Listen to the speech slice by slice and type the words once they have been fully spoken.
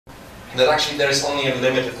that actually there is only a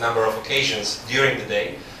limited number of occasions during the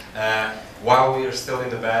day, while we are still in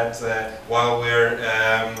the bed, while we're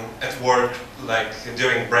at work, like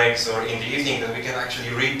during breaks or in the evening, that we can actually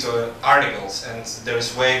read articles, and there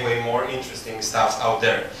is way more interesting stuff out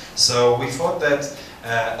there. So we thought that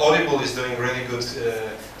Audible is doing really good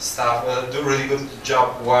stuff, do really good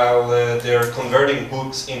job while they're converting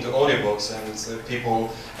books into audiobooks, and people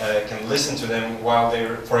can listen to them while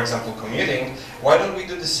they're, for example, commuting. Why don't we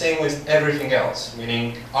do the same with everything else,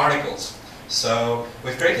 meaning articles? So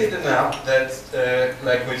we've created an app that,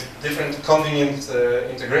 like with different convenient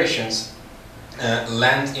integrations,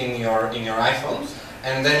 land in your iPhone,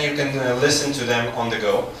 and then you can listen to them on the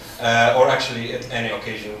go, or actually at any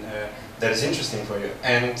occasion that is interesting for you.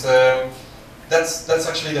 And that's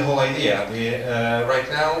actually the whole idea. Right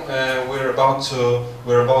now we're about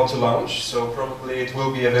to launch, so probably it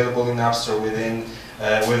will be available in App Store within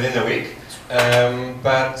a week.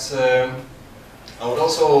 I would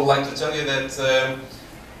also like to tell you that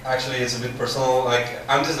actually it's a bit personal. Like,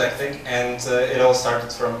 I'm dyslexic, and it all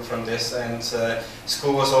started from this. And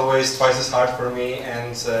school was always twice as hard for me,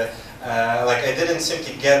 and like I didn't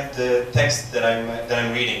simply get the text that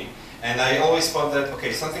I'm reading. And I always thought that,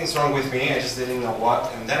 okay, something's wrong with me, I just didn't know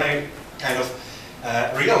what. And then I kind of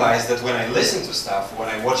realized that when I listen to stuff, when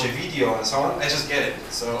I watch a video and so on, I just get it.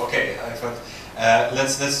 So, okay, I thought,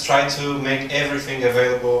 let's try to make everything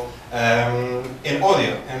available in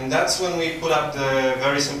audio. And that's when we put up the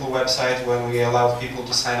very simple website, when we allowed people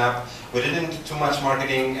to sign up. We didn't do too much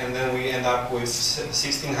marketing, and then we end up with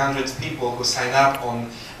 1,600 people who sign up on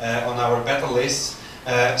our beta lists,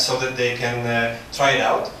 so that they can try it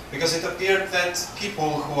out. Because it appeared that people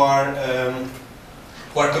who are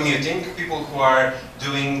commuting, people who are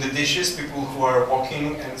doing the dishes, people who are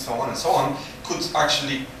walking, and so on, could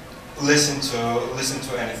actually listen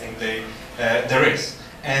to anything there is.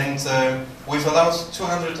 And we've allowed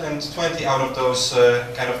 220 out of those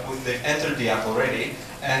they've entered the app already,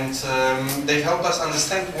 and they've helped us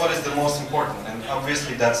understand what is the most important. And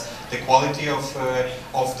obviously that's the quality of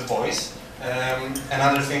the voice.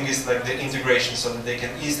 Another thing is like the integration, so that they can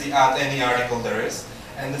easily add any article there is.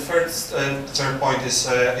 And the third point is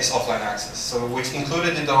offline access. So we've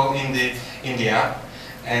included it all in the app,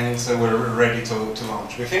 and we're ready to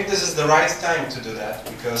launch. We think this is the right time to do that,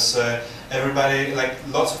 because everybody, like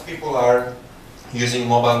lots of people, are using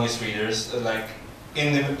mobile newsreaders, like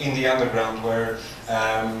in the underground, where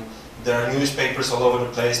there are newspapers all over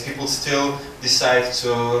the place. People still decide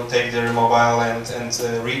to take their mobile and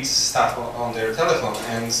read stuff on their telephone,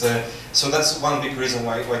 and so that's one big reason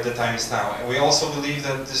why the time is now. And we also believe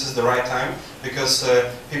that this is the right time, because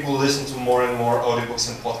people listen to more and more audiobooks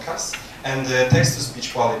and podcasts, and the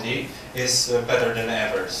text-to-speech quality is better than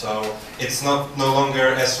ever. So it's no longer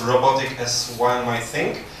as robotic as one might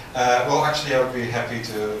think. Well, actually, I would be happy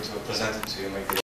to present it to you. Maybe